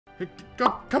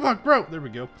Come on, grow. There we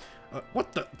go.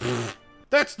 What the?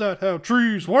 That's not how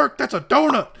trees work. That's a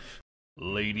donut.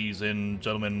 Ladies and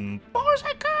gentlemen, boys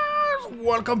and girls,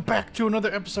 welcome back to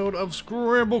another episode of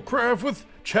Scramble Craft with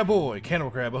Chaboy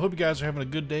Cannibal Crab. I hope you guys are having a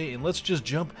good day, and let's just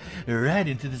jump right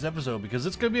into this episode because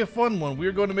it's going to be a fun one.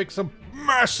 We're going to make some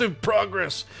massive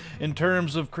progress in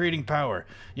terms of creating power.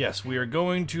 Yes, we are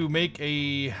going to make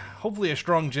hopefully a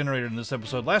strong generator in this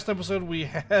episode. Last episode we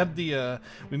had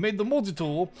we made the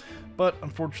multi-tool, but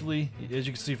unfortunately, as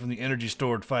you can see from the energy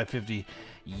stored 550,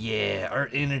 yeah, our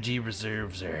energy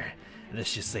reserves are,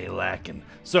 let's just say, lacking.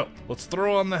 So let's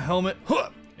throw on the helmet,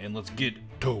 and let's get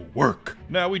to work.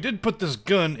 Now, we did put this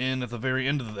gun in at the very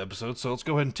end of the episode, so let's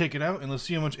go ahead and take it out and let's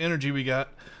see how much energy we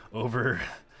got over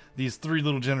these three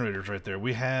little generators right there.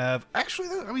 We have, actually,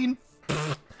 I mean,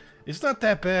 it's not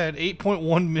that bad.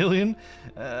 8.1 million.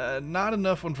 Not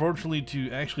enough, unfortunately,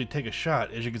 to actually take a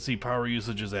shot. As you can see, power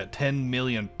usage is at 10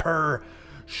 million per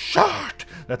shot.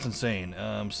 That's insane.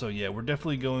 So yeah, we're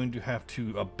definitely going to have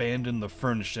to abandon the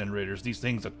furnace generators. These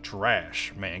things are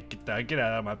trash, man. Get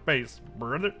out of my face,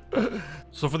 brother.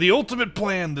 So for the ultimate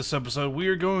plan this episode, we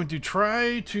are going to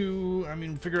try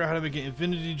to, figure out how to make an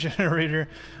infinity generator,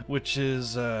 which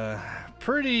is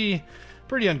pretty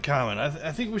uncommon.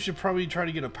 I think we should probably try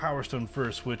to get a power stone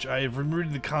first, which I've been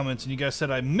reading the comments, and you guys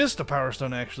said I missed a power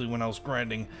stone actually when I was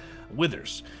grinding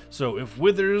withers. So if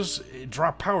withers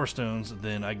drop power stones,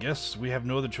 then I guess we have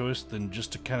no other choice than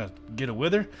just to kind of get a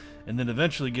wither, and then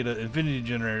eventually get an infinity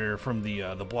generator from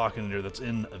the block in there that's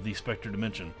in the Spectre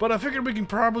dimension. But I figured we can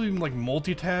probably like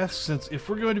multitask, since if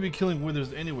we're going to be killing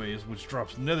withers anyways, which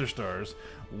drops nether stars,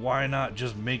 why not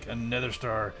just make a nether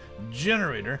star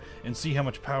generator and see how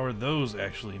much power those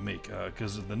actually make?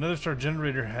 Because the nether star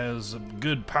generator has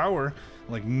good power,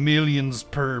 like millions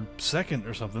per second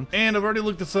or something. And I've already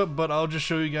looked this up, but I'll just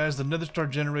show you guys. The nether star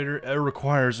generator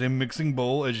requires a mixing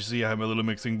bowl. As you see, I have my little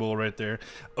mixing bowl right there.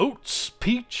 Oats,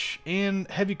 peach, and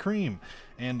heavy cream.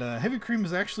 And heavy cream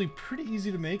is actually pretty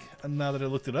easy to make. Now that I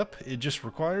looked it up, it just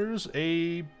requires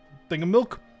a thing of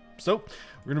milk. So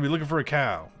we're going to be looking for a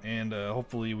cow, and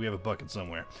hopefully we have a bucket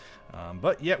somewhere.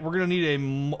 But yeah, we're going to need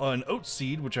an oat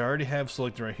seed, which I already have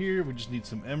selected right here. We just need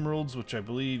some emeralds, which I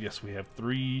believe, yes, we have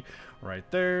 3 right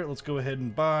there. Let's go ahead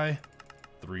and buy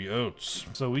 3 oats.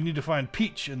 So we need to find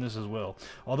peach in this as well.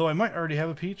 Although I might already have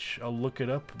a peach, I'll look it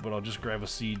up, but I'll just grab a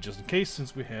seed just in case,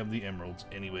 since we have the emeralds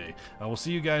anyway. I will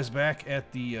see you guys back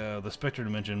at the Spectre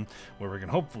dimension, where we can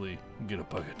hopefully get a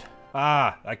bucket.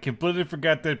 Ah, I completely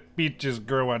forgot that peaches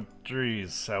grow on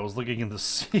trees. I was looking in the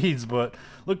seeds, but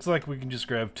looks like we can just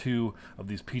grab 2 of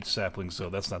these peach saplings, so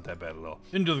that's not that bad at all.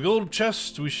 Into the gold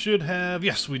chest, we should have,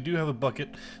 yes, we do have a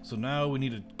bucket. So now we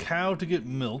need a cow to get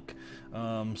milk.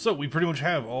 So we pretty much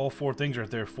have all 4 things right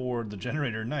there for the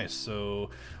generator. Nice. So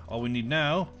all we need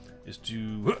now is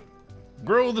to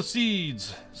grow the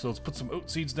seeds. So let's put some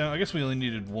oat seeds down. I guess we only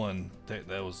needed 1. That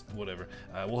was whatever.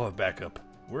 We'll have backup.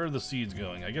 Where are the seeds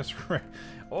going? I guess right.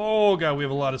 Oh god, we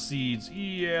have a lot of seeds.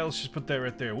 Yeah, let's just put that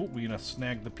right there. We're gonna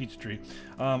snag the peach tree.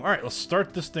 Alright, let's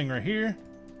start this thing right here.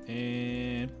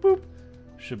 And boop.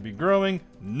 Should be growing.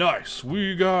 Nice.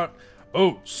 We got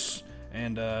oats.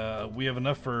 And we have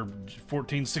enough for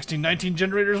 14, 16, 19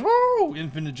 generators. Woo!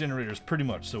 Infinite generators, pretty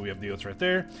much. So we have the oats right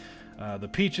there. The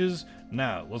peaches.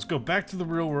 Now, let's go back to the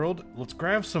real world. Let's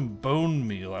grab some bone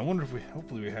meal. I wonder if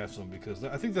hopefully we have some, because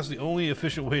I think that's the only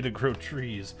efficient way to grow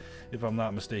trees, if I'm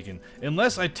not mistaken.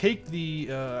 Unless I take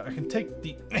I can take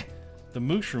the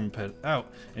mushroom pet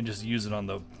out and just use it on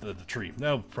the tree.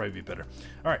 That would probably be better.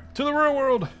 All right, to the real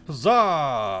world.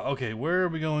 Huzzah! Okay, where are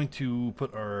we going to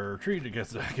put our tree? I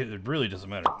guess it really doesn't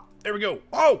matter. There we go.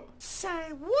 Oh! Say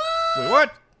what? Wait,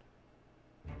 what?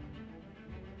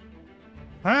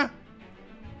 Huh?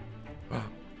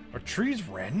 Are trees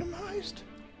randomized?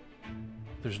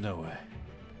 There's no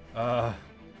way.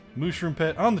 Mushroom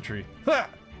pet on the tree. Ha!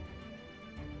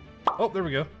 Oh, there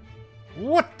we go.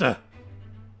 What the?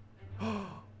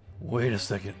 Wait a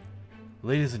second.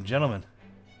 Ladies and gentlemen.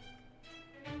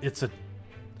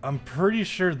 I'm pretty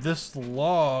sure this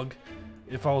log,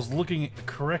 if I was looking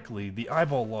correctly, the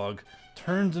eyeball log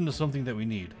turns into something that we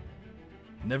need.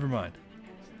 Never mind.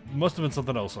 Must have been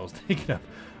something else I was thinking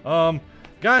of.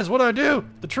 Guys, what do I do?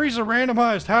 The trees are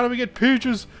randomized. How do we get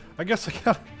peaches? I guess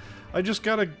I just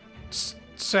gotta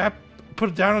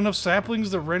put down enough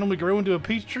saplings that randomly grow into a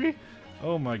peach tree?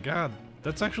 Oh my god.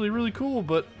 That's actually really cool,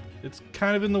 but it's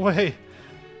kind of in the way.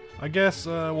 I guess,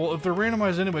 well, if they're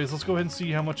randomized anyways, let's go ahead and see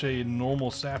how much a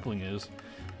normal sapling is.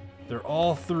 They're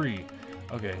all 3.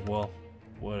 Okay, well,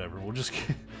 whatever.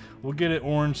 We'll get an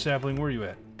orange sapling. Where are you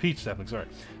at? Peach sapling, sorry.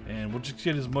 And we'll just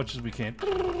get as much as we can.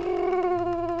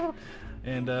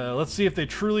 And let's see if they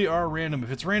truly are random.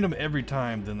 If it's random every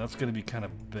time, then that's going to be kind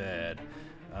of bad.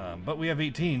 But we have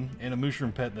 18 and a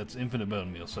mushroom pet that's infinite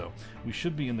bone meal, so we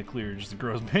should be in the clear just to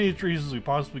grow as many trees as we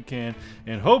possibly can,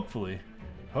 and hopefully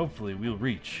we'll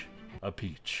reach a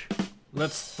peach.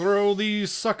 Let's throw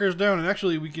these suckers down, and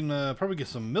actually we can probably get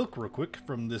some milk real quick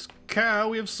from this cow.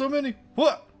 We have so many.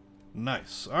 What?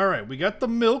 Nice. All right, we got the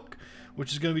milk,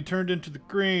 which is going to be turned into the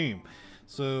cream.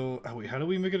 So, wait, how do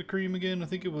we make it a cream again? I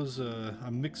think it was a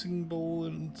mixing bowl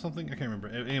and something. I can't remember.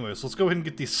 Anyway, so let's go ahead and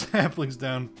get these saplings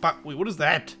down. Wait, what is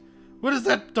that? What is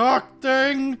that dark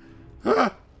thing?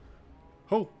 Ah!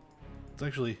 Oh, it's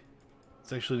actually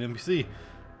an NPC.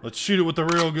 Let's shoot it with the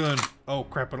real gun. Oh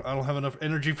crap! I don't have enough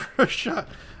energy for a shot.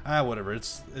 Whatever.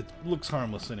 It looks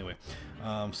harmless anyway.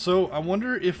 So I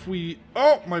wonder if we.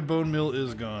 Oh, my bone meal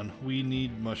is gone. We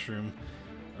need mushroom.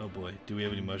 Oh boy, do we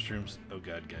have any mushrooms? Oh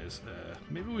god, guys.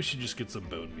 Maybe we should just get some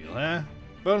bone meal, huh?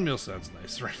 Bone meal sounds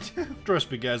nice, right?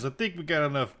 Trust me, guys. I think we got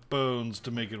enough bones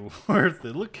to make it worth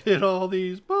it. Look at all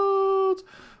these bones.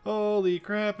 Holy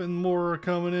crap, and more are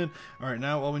coming in. Alright,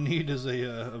 now all we need is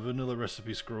a vanilla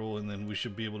recipe scroll, and then we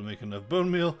should be able to make enough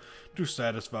bone meal to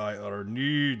satisfy our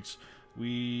needs.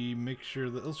 We make sure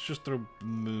that, let's just throw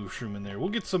mushroom in there. We'll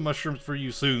get some mushrooms for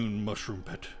you soon, mushroom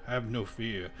pet. Have no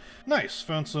fear. Nice,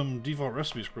 found some default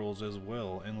recipe scrolls as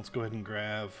well. And let's go ahead and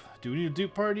grab, do we need a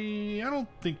dupe party? I don't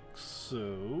think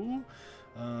so.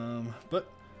 But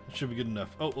it should be good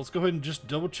enough. Oh, let's go ahead and just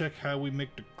double check how we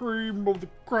make the cream of the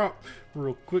crop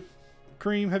real quick.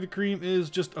 Heavy cream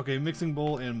is just, okay, mixing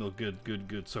bowl and milk.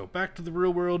 Good. So back to the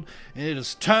real world, and it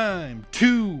is time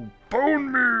to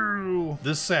bone meal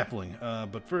this sapling.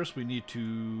 But first we need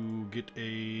to get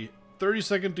a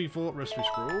 30-second default recipe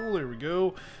scroll. There we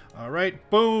go. Alright,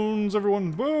 bones,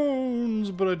 everyone,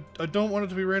 bones! But I don't want it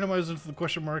to be randomized into the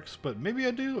question marks, but maybe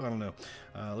I do? I don't know.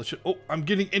 Oh, I'm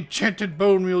getting enchanted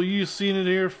bone meal. You've seen it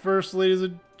here first, ladies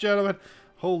and gentlemen.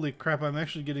 Holy crap, I'm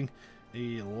actually getting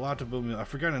a lot of bone meal. I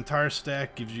forgot an entire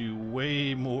stack gives you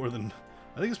way more than,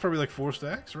 I think it's probably like 4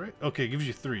 stacks, right? Okay, it gives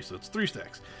you 3, so it's 3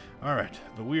 stacks. Alright,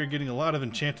 but we are getting a lot of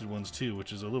enchanted ones too,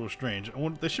 which is a little strange.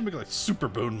 They should make like super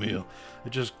bone meal. It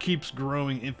just keeps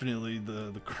growing infinitely,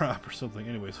 the crop or something.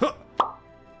 Anyways, huh!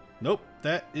 Nope,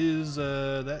 that is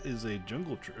a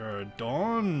jungle tree, or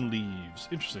dawn leaves.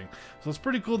 Interesting. So it's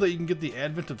pretty cool that you can get the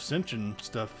Advent of Ascension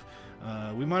stuff.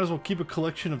 We might as well keep a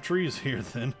collection of trees here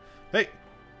then. Hey!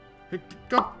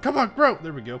 Go, come on, grow!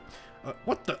 There we go.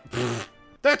 What the?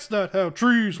 That's not how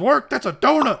trees work! That's a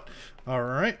donut!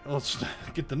 Alright, let's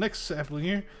get the next sapling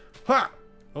here. Ha!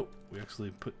 Oh, we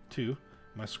actually put 2.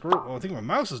 My scroll. Oh, I think my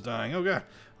mouse is dying. Oh, god.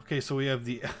 Okay, so we have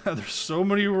the. There's so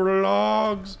many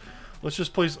logs! Let's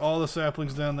just place all the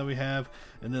saplings down that we have,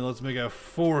 and then let's make a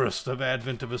forest of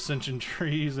Advent of Ascension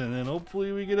trees, and then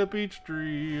hopefully we get a peach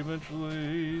tree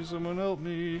eventually. Someone help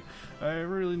me. I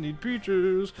really need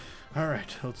peaches.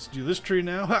 Alright, let's do this tree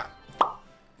now. Ha!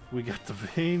 We got the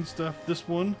vein stuff. This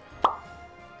one.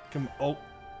 Come on. Oh,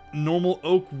 normal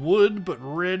oak wood, but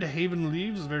red haven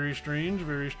leaves. Very strange,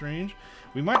 very strange.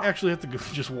 We might actually have to go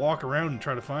just walk around and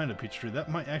try to find a peach tree.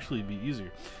 That might actually be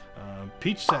easier.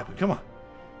 Peach sapling. Come on.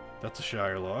 That's a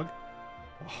shire log.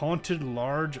 A haunted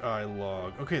large eye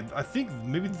log. Okay, I think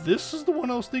maybe this is the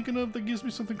one I was thinking of that gives me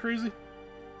something crazy.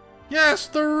 Yes,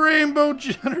 the rainbow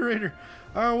generator.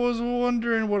 I was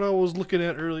wondering what I was looking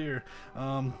at earlier.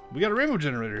 We got a rainbow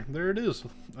generator. There it is.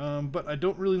 But I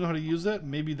don't really know how to use that.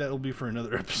 Maybe that'll be for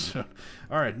another episode.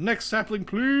 Alright, next sapling,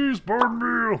 please. Bone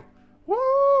meal. Woo!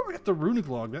 We got the runic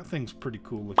log. That thing's pretty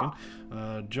cool looking.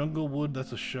 Jungle wood,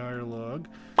 that's a shire log.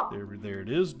 There it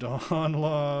is. Dawn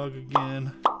log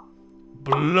again.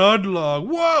 Blood log.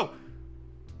 Whoa!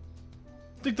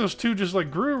 I think those two just like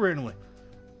grew randomly.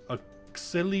 A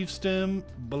leaf stem,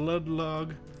 blood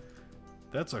log.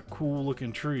 That's a cool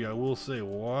looking tree, I will say.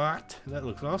 What? That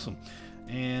looks awesome.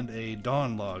 And a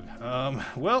dawn log.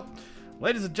 Well,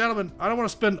 ladies and gentlemen, I don't want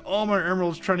to spend all my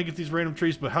emeralds trying to get these random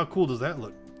trees, but how cool does that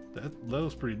look? That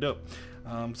was pretty dope.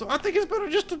 So I think it's better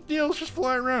just to, let's just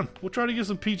fly around. We'll try to get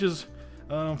some peaches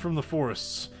from the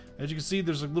forests. As you can see,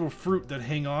 there's a little fruit that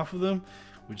hang off of them.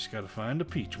 We just gotta find a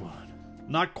peach one.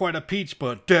 Not quite a peach,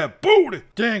 but booty!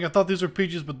 Dang, I thought these were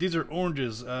peaches, but these are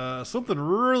oranges. Something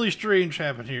really strange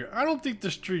happened here. I don't think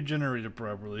this tree generated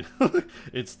properly.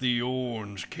 It's the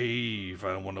orange cave.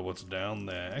 I wonder what's down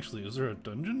there. Actually, is there a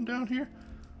dungeon down here?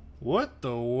 What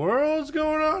the world's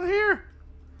going on here?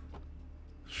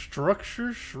 Structure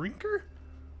shrinker?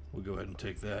 We'll go ahead and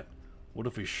take that. What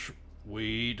if we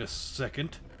wait a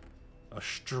second. A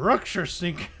structure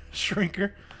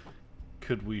shrinker?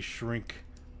 Could we shrink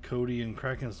Cody and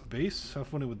Kraken's base. How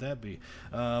funny would that be?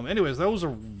 Anyways, that was a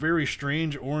very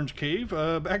strange orange cave.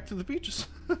 Back to the beaches.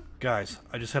 Guys,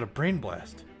 I just had a brain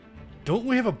blast. Don't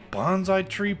we have a bonsai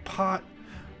tree pot?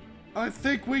 I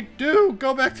think we do.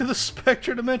 Go back to the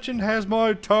Spectre dimension. Has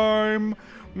my time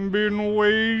been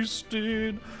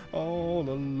wasted all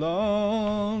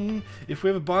along? If we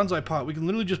have a bonsai pot, we can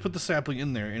literally just put the sapling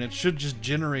in there and it should just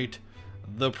generate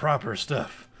the proper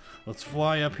stuff. Let's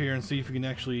fly up here and see if we can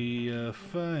actually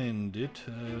find it.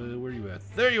 Where are you at?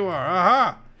 There you are.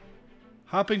 Aha!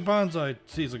 Hopping bonsai.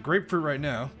 See, it's a grapefruit right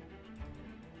now.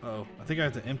 Uh-oh. I think I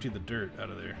have to empty the dirt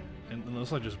out of there. And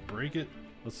unless I just break it.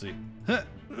 Let's see.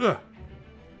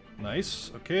 Nice.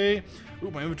 Okay.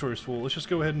 Ooh, my inventory's full. Let's just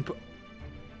go ahead and put...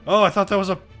 Oh, I thought that was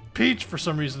a peach for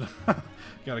some reason.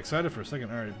 Got excited for a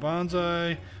second. Alright,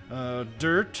 bonsai.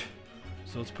 Dirt.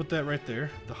 So let's put that right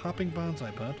there. The hopping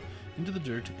bonsai pot. Into the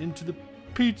dirt. Into the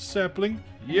peach sapling.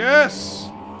 Yes!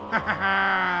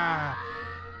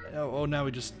 Oh, now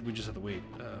we just have to wait.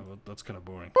 Well, that's kind of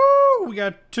boring. Woo! We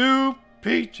got 2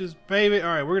 peaches, baby.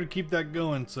 Alright, we're going to keep that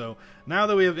going. So, now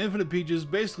that we have infinite peaches,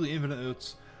 basically infinite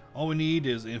oats, all we need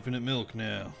is infinite milk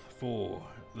now for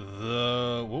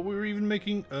the... What were we even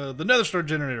making? The nether star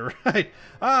generator, right?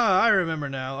 Ah, I remember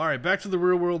now. Alright, back to the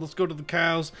real world. Let's go to the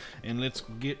cows, and let's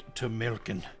get to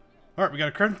milking. Alright, we got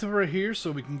a crafting table right here,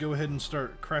 so we can go ahead and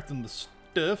start crafting the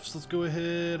stuff. So let's go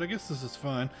ahead. I guess this is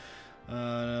fine.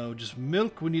 Just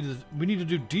milk. We need to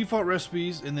do default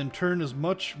recipes and then turn as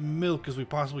much milk as we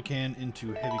possibly can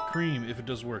into heavy cream if it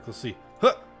does work. Let's see.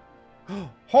 Huh!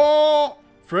 Oh!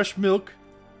 Fresh milk.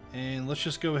 And let's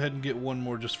just go ahead and get one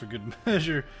more just for good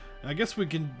measure. I guess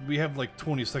we have like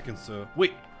 20 seconds, so...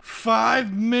 Wait!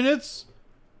 5 minutes?!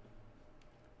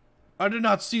 I did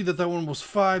not see that one was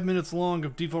 5 minutes long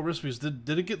of default recipes. Did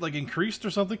it get like increased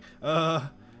or something?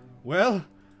 Well,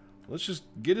 let's just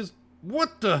get his...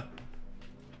 What the...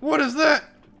 What is that?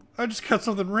 I just got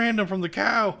something random from the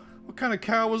cow. What kind of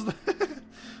cow was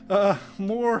that?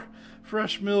 More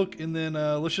fresh milk, and then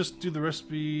let's just do the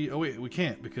recipe. Oh wait, we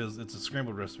can't because it's a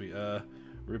scrambled recipe.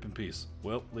 Rip in peace.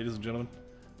 Well, ladies and gentlemen,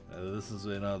 this is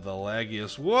in the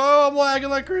laggiest. Whoa, I'm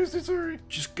lagging like crazy. Sorry.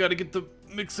 Just gotta get the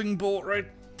mixing bowl right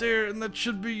there, and that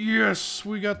should be... Yes,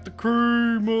 we got the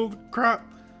cream of the crop.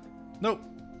 Nope,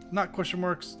 not question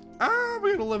marks. Ah,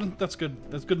 we got 11. That's good.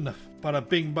 That's good enough. Bada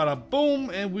bing, bada boom.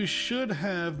 And we should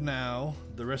have now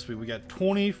the recipe. We got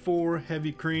 24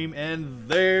 heavy cream, and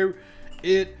there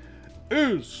it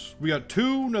is. We got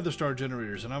 2 nether star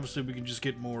generators, and obviously we can just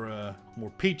get more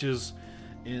peaches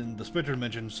in the Spectre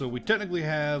dimension. So we technically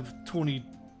have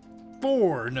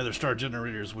 24 nether star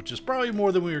generators, which is probably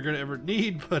more than we are going to ever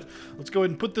need. But let's go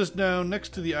ahead and put this down next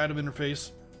to the item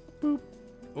interface. Boop.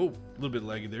 Oh, a little bit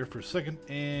laggy there for a second.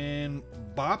 And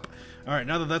bop. Alright,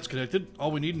 now that that's connected,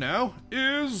 all we need now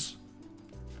is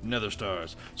nether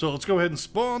stars. So let's go ahead and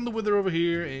spawn the wither over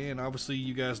here. And obviously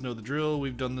you guys know the drill.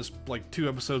 We've done this like 2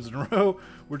 episodes in a row.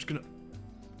 We're just gonna...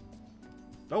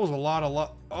 That was a lot.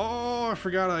 Oh, I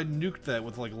forgot I nuked that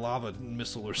with like lava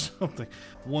missile or something.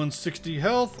 160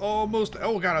 health, almost.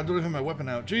 Oh god, I don't even have my weapon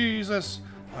out. Jesus.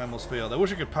 I almost failed. I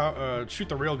wish I could shoot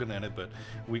the railgun at it, but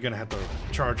we're gonna have to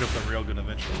charge up the railgun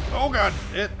eventually. Oh god,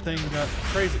 that thing got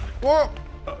crazy. Whoa!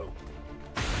 Uh-oh.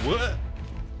 What?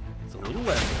 It's a little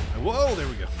laggy. Whoa, there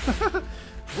we go.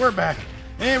 We're back,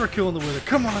 and we're killing the wither.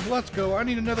 Come on, let's go. I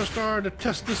need another star to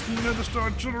test this nether star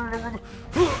generator.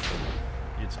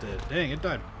 It's dead. Dang, it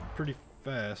died pretty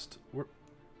fast.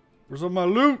 Where's all my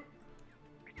loot?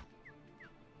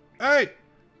 Hey!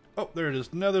 Oh, there it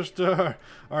is. Nether star.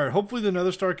 Alright, hopefully the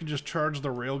nether star can just charge the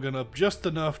railgun up just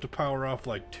enough to power off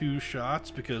like 2 shots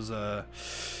because,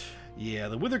 yeah,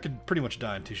 the wither could pretty much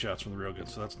die in 2 shots from the railgun,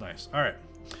 so that's nice. Alright,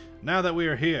 now that we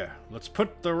are here, let's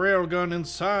put the railgun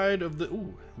inside of the...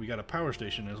 Ooh, we got a power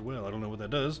station as well. I don't know what that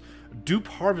does. Dupe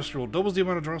harvest roll. Doubles the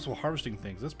amount of drops while harvesting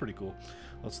things. That's pretty cool.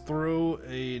 Let's throw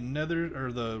a nether,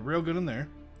 or the railgun in there.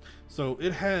 So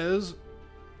it has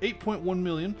 8.1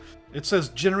 million. It says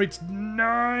generates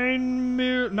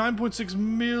 9.6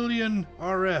 million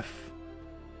RF.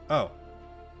 Oh.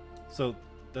 So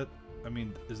that, I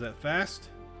mean, is that fast?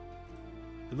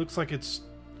 It looks like it's...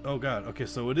 Oh god. Okay,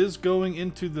 so it is going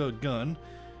into the gun.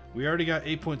 We already got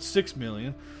 8.6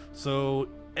 million. So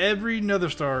every nether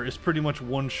star is pretty much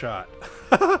 1 shot.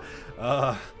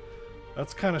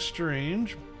 That's kind of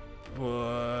strange.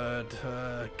 But,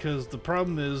 because the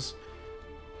problem is...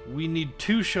 We need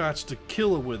 2 shots to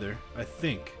kill a wither, I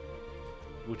think.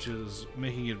 Which is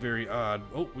making it very odd.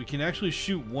 Oh, we can actually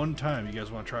shoot 1 time. You guys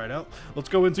want to try it out? Let's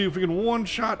go and see if we can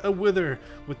 1-shot a wither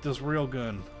with this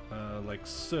railgun. Like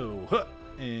so. Huh.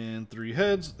 and 3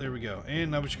 heads. There we go.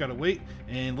 And now we just gotta wait,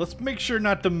 and let's make sure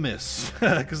not to miss,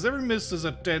 because every miss is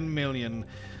a 10 million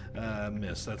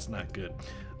miss. That's not good.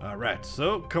 All right,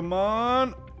 so come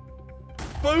on.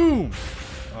 Boom.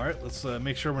 All right, let's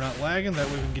make sure we're not lagging. That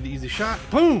way we can get an easy shot.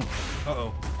 Boom.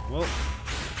 Uh-oh. Well,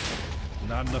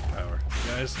 not enough power,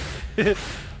 guys.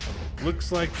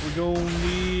 Looks like we're gonna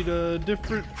need a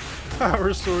different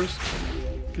power source.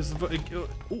 Because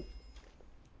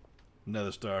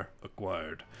nether star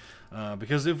acquired.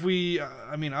 Because if we,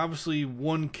 I mean, obviously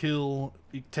 1 kill,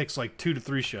 it takes like 2 to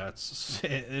 3 shots,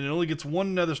 and it only gets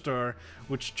 1 nether star,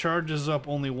 which charges up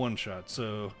only 1 shot.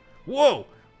 So, whoa!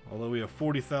 Although we have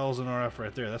 40,000 RF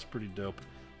right there, that's pretty dope.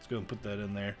 Let's go and put that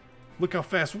in there. Look how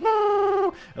fast!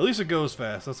 Woo! At least it goes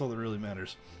fast. That's all that really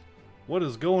matters. What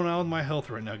is going on with my health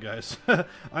right now, guys?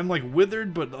 I'm like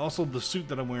withered, but also the suit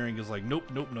that I'm wearing is like, nope,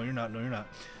 nope, no, you're not, no, you're not.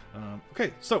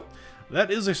 Okay, so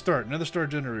that is a start. Nether star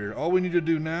generator. All we need to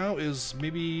do now is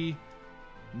maybe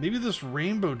this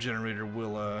rainbow generator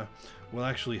will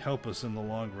actually help us in the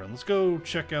long run. Let's go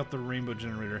check out the rainbow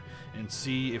generator and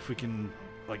see if we can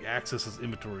like access its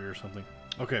inventory or something.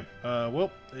 Okay, well,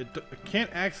 it can't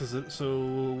access it, so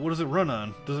what does it run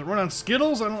on? Does it run on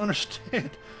Skittles? I don't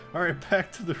understand. Alright,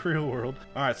 back to the real world.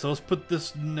 Alright, so let's put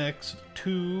this next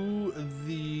to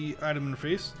the item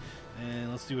interface, and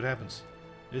let's see what happens.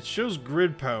 It shows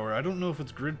grid power. I don't know if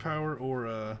it's grid power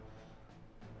or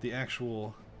the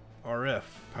actual RF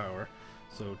power.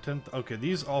 So 10, okay,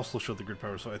 these also show the grid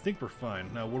power, so I think we're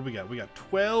fine. Now, what do we got? We got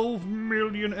 12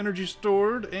 million energy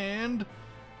stored, and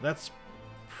that's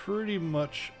pretty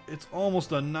much, it's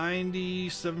almost a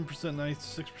 97%,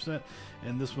 96%,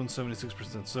 and this one's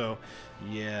 76%. So,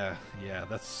 yeah,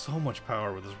 that's so much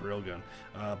power with this railgun.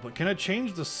 But can I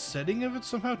change the setting of it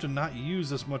somehow to not use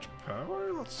this much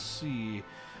power? Let's see.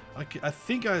 I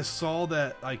think I saw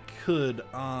that I could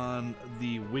on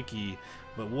the wiki,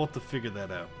 but we'll have to figure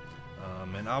that out.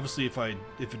 And obviously, if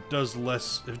it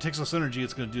takes less energy,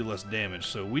 it's going to do less damage.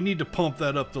 So we need to pump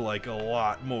that up to like a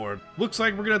lot more. Looks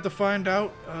like we're going to have to find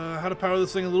out how to power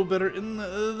this thing a little better in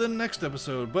the next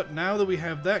episode. But now that we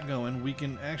have that going, we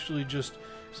can actually just,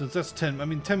 since that's 10, I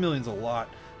mean 10 million's a lot.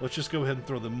 Let's just go ahead and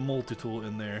throw the multi-tool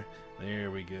in there. There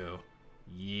we go.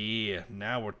 Yeah,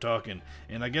 now we're talking.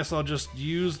 And I guess I'll just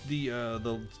use the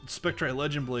Spectrite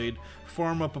Legend Blade,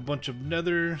 farm up a bunch of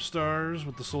nether stars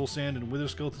with the soul sand and wither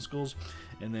skeleton skulls,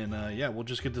 and then yeah, we'll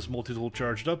just get this multi-tool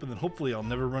charged up, and then hopefully I'll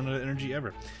never run out of energy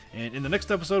ever. And in the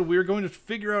next episode, we're going to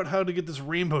figure out how to get this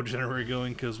rainbow generator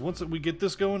going, because once we get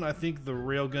this going, I think the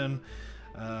railgun,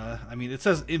 I mean, it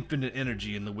says infinite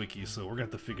energy in the wiki, so we're going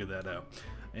to have to figure that out.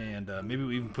 And maybe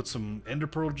we even put some ender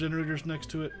pearl generators next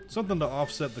to it. Something to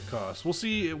offset the cost. We'll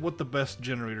see what the best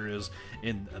generator is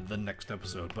in the next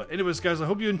episode. But anyways, guys, I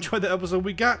hope you enjoyed the episode.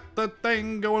 We got the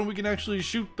thing going. We can actually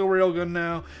shoot the railgun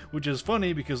now, which is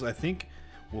funny because I think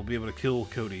we'll be able to kill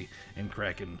Cody and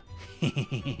Kraken.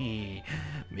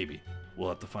 Maybe. We'll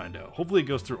have to find out. Hopefully it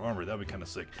goes through armor. That'd be kind of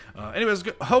sick. Anyways,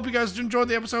 hope you guys enjoyed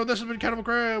the episode. This has been Cannibal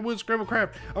Crab with Scramble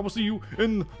Craft. I will see you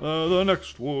in the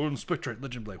next one. Spectrite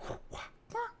Legend Blade.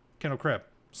 Cannibal Crab.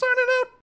 Signing out.